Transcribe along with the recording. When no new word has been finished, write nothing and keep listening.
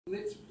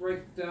Let's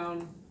break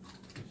down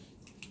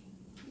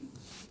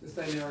the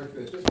same arrow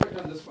first. Let's break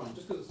down this one,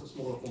 just because it's a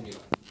smaller formula.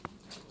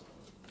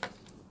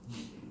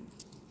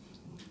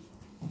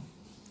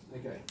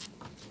 Okay.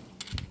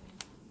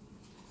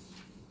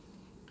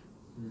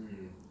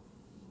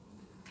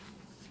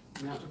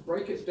 Now to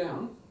break it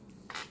down,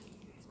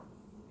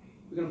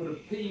 we're going to put a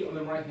P on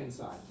the right hand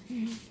side.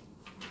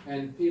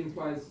 And P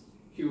implies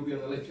Q will be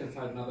on the left hand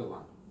side, another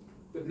one.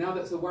 But now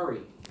that's a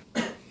worry.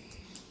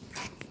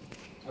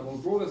 I will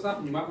draw this up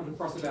and you might want to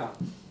cross it out.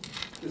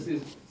 This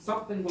is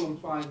something will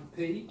imply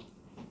P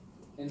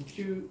and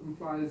Q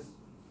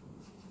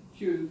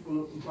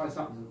will imply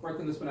something. We've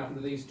broken this one up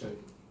into these two.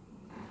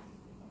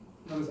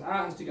 Notice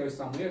R has to go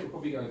somewhere, it'll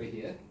probably go over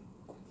here.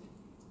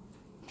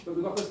 But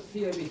we've got this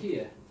P over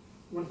here.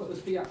 You want to put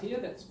this P up here,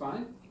 that's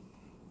fine.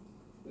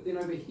 But then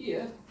over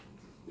here,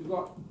 we've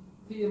got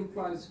P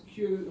implies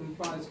Q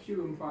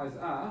implies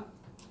R.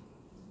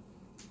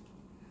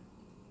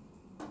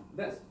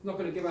 That's not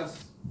going to give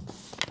us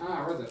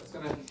R, is it?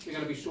 We're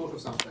going to be short of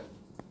something.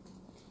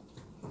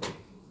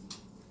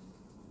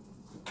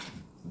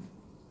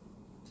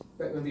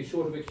 We're going to be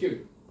short of a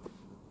Q.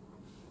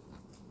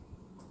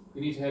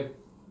 We need to have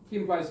P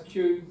implies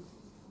Q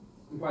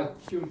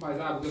implies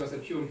R will give us a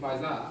Q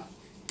implies R.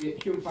 Yet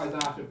Q implies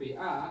R should be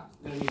R,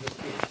 then we need this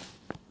P.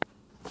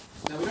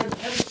 Now we don't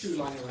have a Q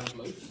lying around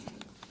loose,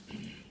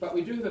 but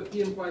we do have a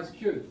P implies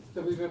Q.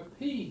 So if we have a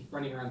P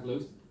running around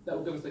loose, that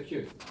will give us a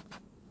Q.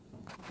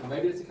 Now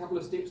maybe it's a couple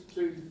of steps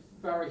too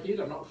far ahead.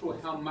 I'm not sure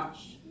how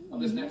much of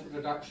this natural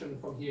deduction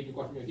from here you've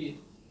got in your head.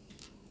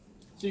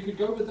 So you could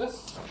go with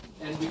this,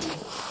 and we can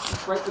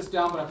break this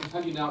down, but I can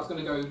tell you now it's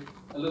going to go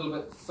a little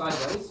bit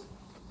sideways.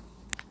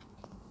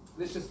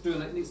 Let's just do the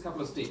next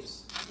couple of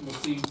steps, and we'll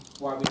see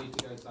why we need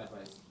to go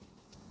sideways.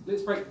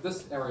 Let's break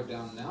this arrow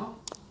down now.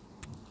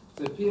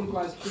 So P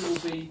implies Q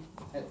will be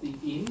at the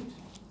end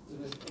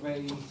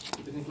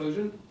of the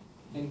conclusion,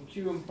 and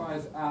Q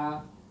implies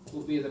R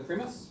will be the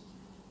premise.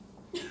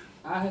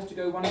 R has to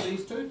go one of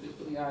these two. Let's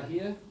put the R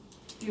here.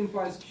 P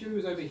implies Q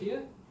is over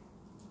here.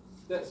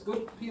 That's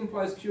good. P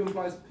implies Q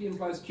implies P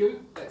implies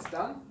Q. That's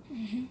done.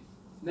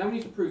 Now we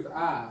need to prove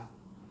R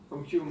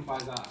from Q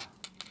implies R.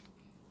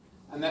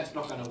 And that's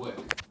not going to work.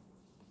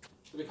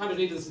 So we kind of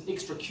need this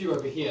extra Q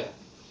over here.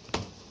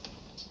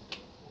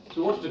 So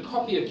we wanted to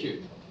copy a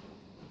Q.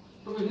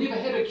 But we've never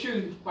had a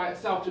Q by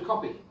itself to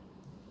copy.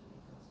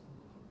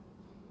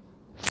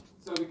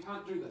 So we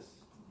can't do this.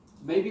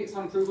 Maybe it's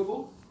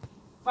unprovable,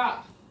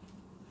 but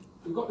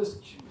we've got this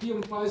P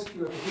implies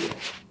Q over here.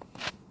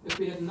 If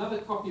we had another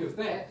copy of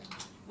that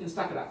and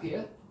stuck it up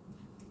here,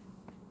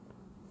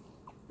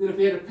 then if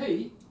we had a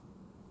P,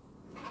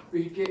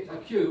 we could get a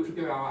Q which would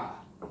give our R.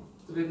 So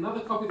if we had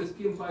another copy of this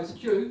P implies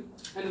Q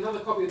and another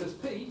copy of this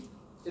P,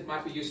 it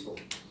might be useful.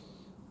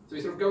 So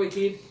we sort of go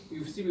ahead,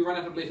 you see we run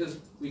out of letters,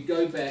 we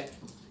go back,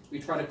 we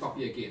try to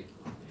copy again.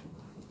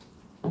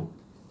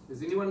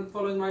 Is anyone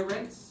following my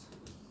rants?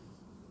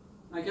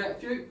 Okay, a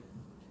few.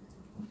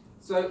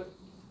 So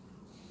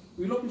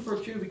we're looking for a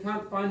Q, we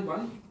can't find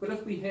one, but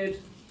if we had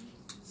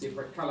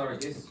separate colour, I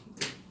guess.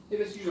 Yeah,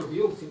 let's use a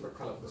real separate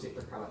colour for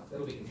separate colour.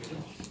 That'll be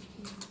confusing.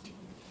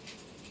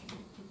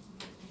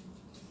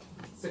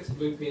 6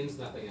 blue pens,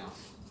 nothing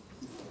else.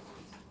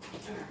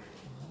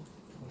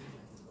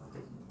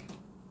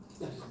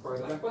 Just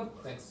borrow that one.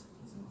 Thanks.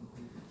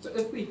 So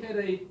if we had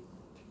a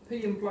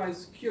P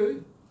implies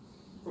Q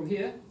from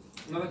here,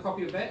 another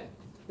copy of that,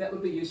 that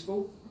would be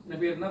useful. And if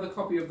we had another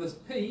copy of this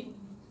P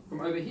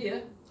from over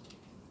here,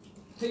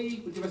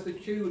 P would give us the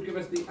Q, would give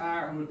us the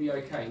R, and would be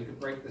okay. We could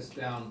break this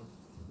down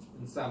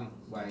in some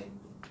way.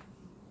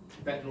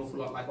 In fact, an awful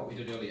lot like what we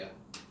did earlier.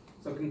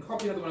 So if we can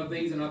copy another one of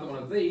these and another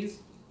one of these,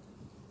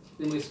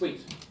 then we're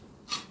sweet.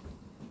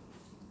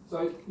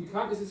 So you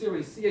can't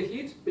necessarily see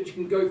ahead, but you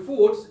can go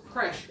forwards,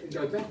 crash, and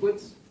go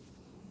backwards.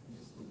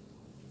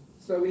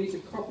 So we need to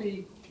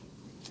copy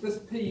this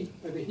P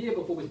over here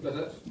before we split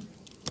it.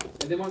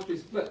 And then once we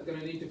split, we're going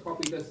to need to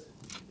copy this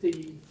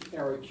P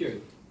arrow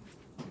Q.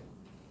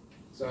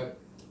 So,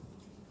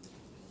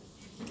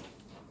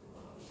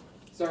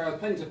 sorry, I was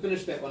planning to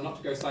finish that one, not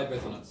to go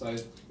sideways on it, so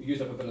we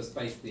used up a bit of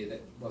space there.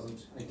 That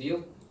wasn't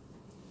ideal.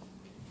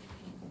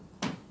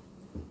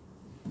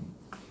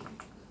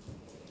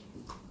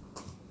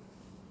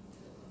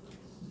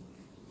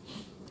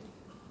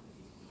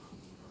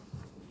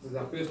 This is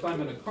our first time.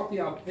 I'm going to copy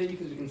our P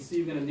because you can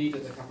see we're going to need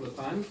it a couple of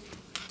times.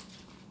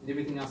 And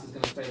everything else is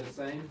going to stay the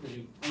same because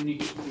you only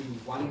get to do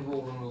one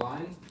rule on a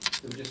line,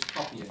 so we're just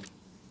copying.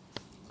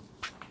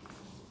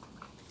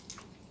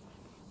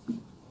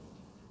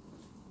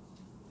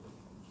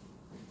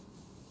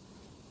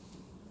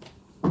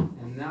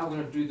 And now we're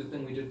going to do the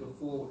thing we did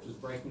before, which is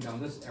breaking down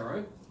this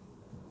arrow,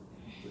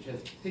 which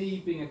has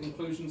P being a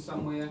conclusion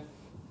somewhere,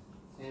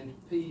 and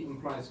P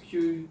implies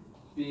Q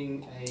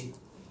being a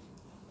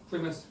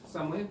premise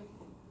somewhere.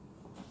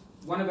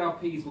 One of our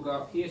P's will go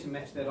up here to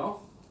match that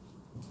off.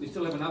 We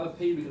still have another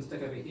P we can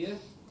stick over here.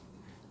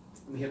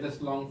 And we have this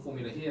long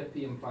formula here,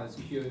 P implies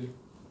Q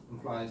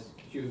implies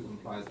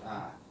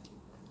R.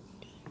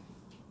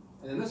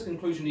 And then this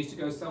conclusion needs to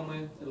go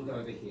somewhere, it'll go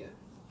over here.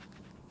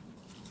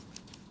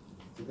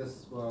 So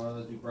this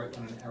was, we broke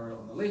on an arrow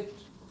on the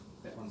left,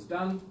 that one's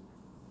done.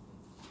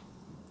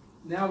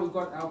 Now we've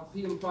got our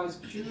P implies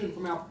Q, and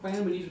from our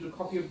plan we needed a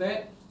copy of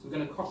that, so we're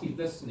going to copy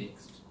this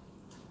next.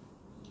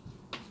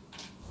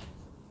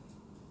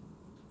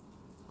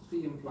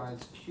 P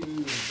implies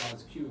Q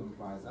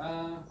implies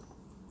R,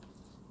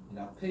 and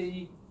our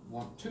P, we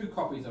want 2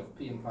 copies of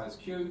P implies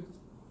Q,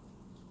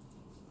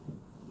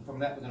 and from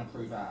that we're going to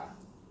prove R.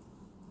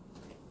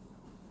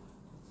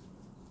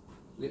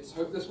 Let's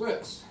hope this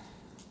works.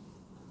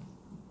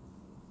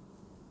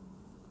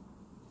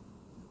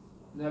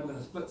 Now we're going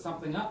to split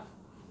something up.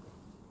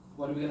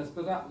 What are we going to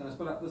split up? We're going to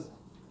split up this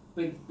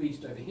big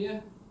beast over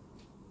here.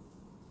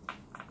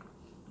 I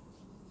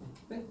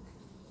think.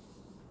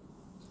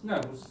 No,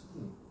 yes,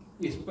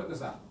 we'll split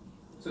this up.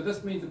 So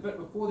this means the bit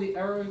before the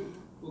arrow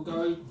will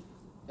go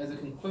as a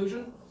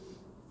conclusion,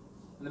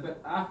 and the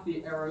bit after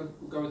the arrow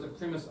will go as a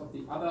premise of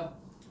the other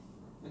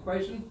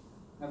equation,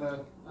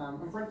 other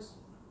inference.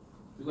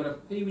 We've got a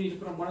P we need to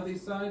put on one of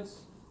these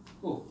sides.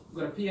 Oh,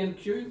 we've got a P and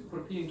Q,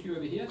 put a P and Q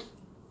over here.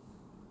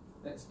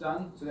 That's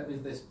done, so that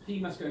means this P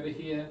must go over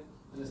here,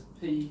 and this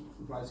P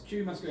implies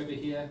Q must go over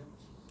here,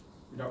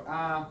 and our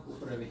R we'll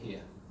put over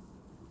here.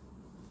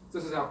 So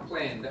this is our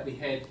plan that we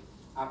had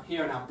up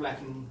here, and our black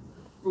and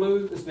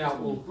blue is now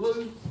all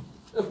blue.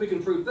 If we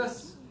can prove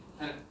this,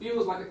 and it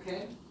feels like it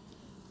can,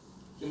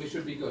 then we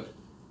should be good.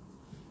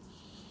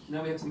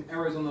 Now we have some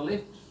arrows on the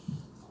left.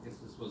 I guess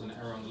this was an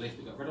arrow on the left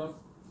we got rid of.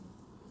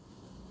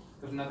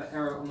 Got another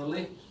arrow on the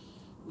left.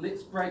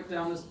 Let's break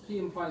down this P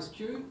implies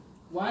Q.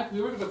 Why? Because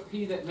we already got a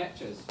P that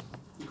matches.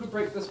 We could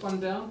break this one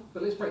down,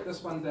 but let's break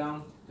this one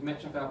down to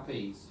match up our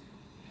P's.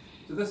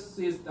 So this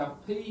says our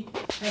P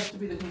has to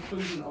be the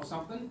conclusion of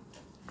something,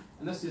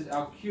 and this is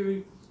our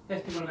Q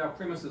has to be one of our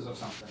premises of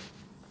something.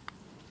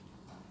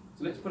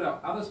 So let's put our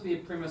other sphere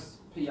premise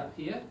P up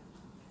here.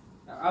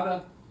 Our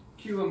other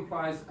Q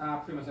implies R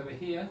premise over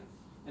here,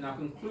 and our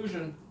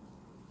conclusion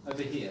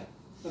over here.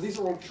 So these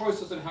are all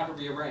choices on how to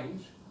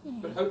rearrange,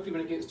 but hopefully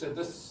when it gets to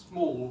this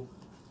small,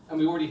 and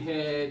we already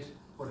had,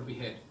 what did we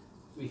had?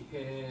 We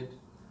had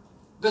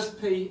this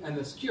P and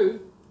this Q.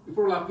 We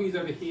put all our P's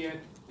over here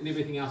and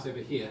everything else over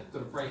here,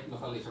 sort of breaking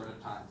off a letter at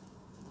a time.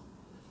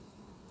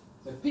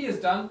 So P is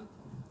done,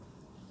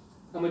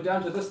 and we're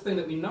down to this thing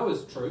that we know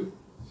is true,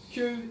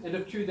 Q, and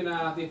if Q then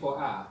R, therefore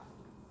R.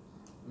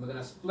 And we're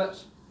going to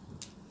split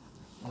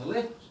on the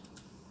left.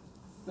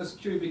 This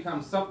Q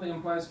becomes something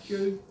implies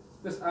Q.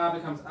 This R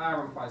becomes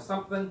R implies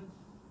something.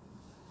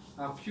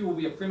 Our Q will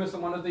be a premise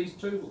on one of these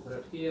two, we'll put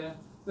it here.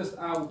 This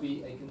R will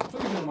be a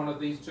conclusion on one of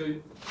these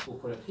two, we'll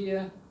put it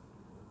here.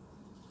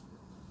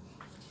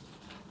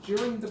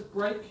 During the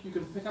break, you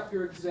can pick up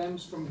your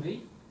exams from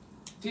me,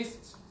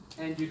 tests,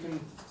 and you can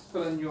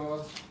fill in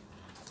your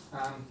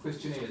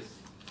questionnaires.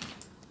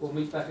 We'll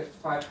meet back at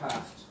 5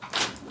 past.